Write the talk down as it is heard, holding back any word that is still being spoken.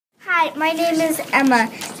Hi, my name is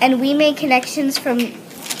Emma, and we made connections from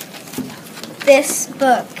this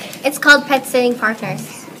book. It's called Pet Sitting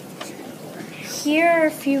Partners. Here are a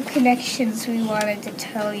few connections we wanted to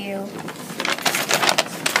tell you.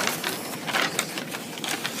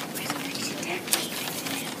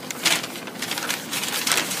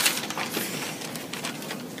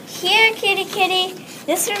 Here, kitty kitty.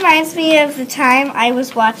 This reminds me of the time I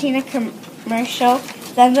was watching a commercial.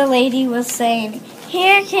 Then the lady was saying,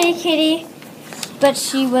 "Here, kitty kitty," but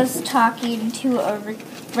she was talking to a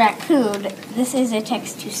raccoon. This is a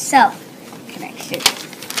text-to-self connection.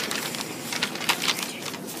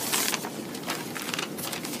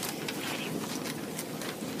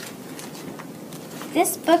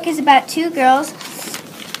 This book is about two girls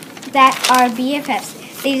that are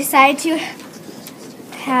BFFs. They decide to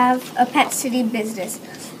have a pet sitting business.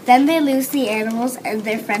 Then they lose the animals and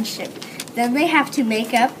their friendship. Then they have to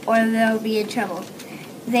make up or they'll be in trouble.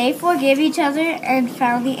 They forgive each other and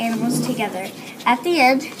found the animals together. At the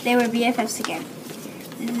end, they were BFFs again.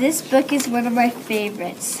 This book is one of my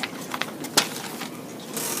favorites.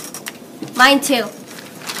 Mine too.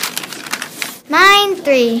 Mine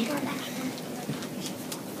 3.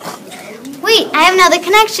 Wait, I have another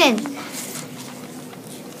connection.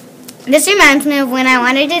 This reminds me of when I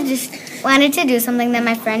wanted to do something that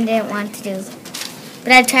my friend didn't want to do.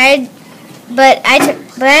 But I tried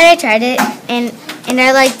it and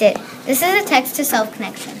I liked it. This is a text to self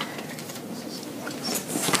connection.